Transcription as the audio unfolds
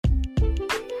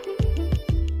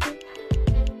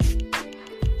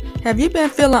Have you been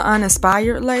feeling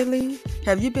uninspired lately?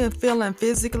 Have you been feeling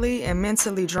physically and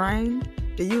mentally drained?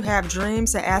 Do you have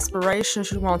dreams and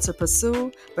aspirations you want to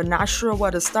pursue, but not sure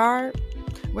where to start?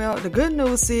 Well, the good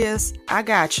news is I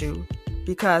got you.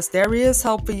 Because there is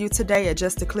hope for you today at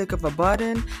just the click of a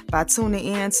button by tuning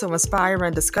in to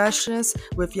Inspirin Discussions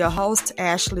with your host,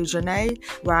 Ashley Janae,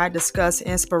 where I discuss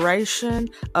inspiration,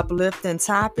 uplifting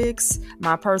topics,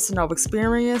 my personal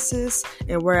experiences,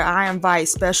 and where I invite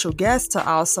special guests to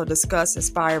also discuss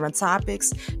inspiring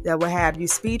topics that will have you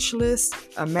speechless,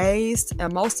 amazed,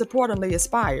 and most importantly,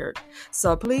 inspired.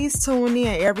 So please tune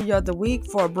in every other week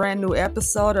for a brand new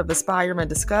episode of Inspirin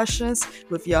Discussions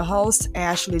with your host,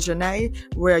 Ashley Janae,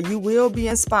 where you will be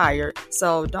inspired.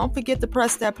 So don't forget to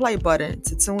press that play button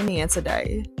to tune in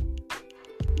today.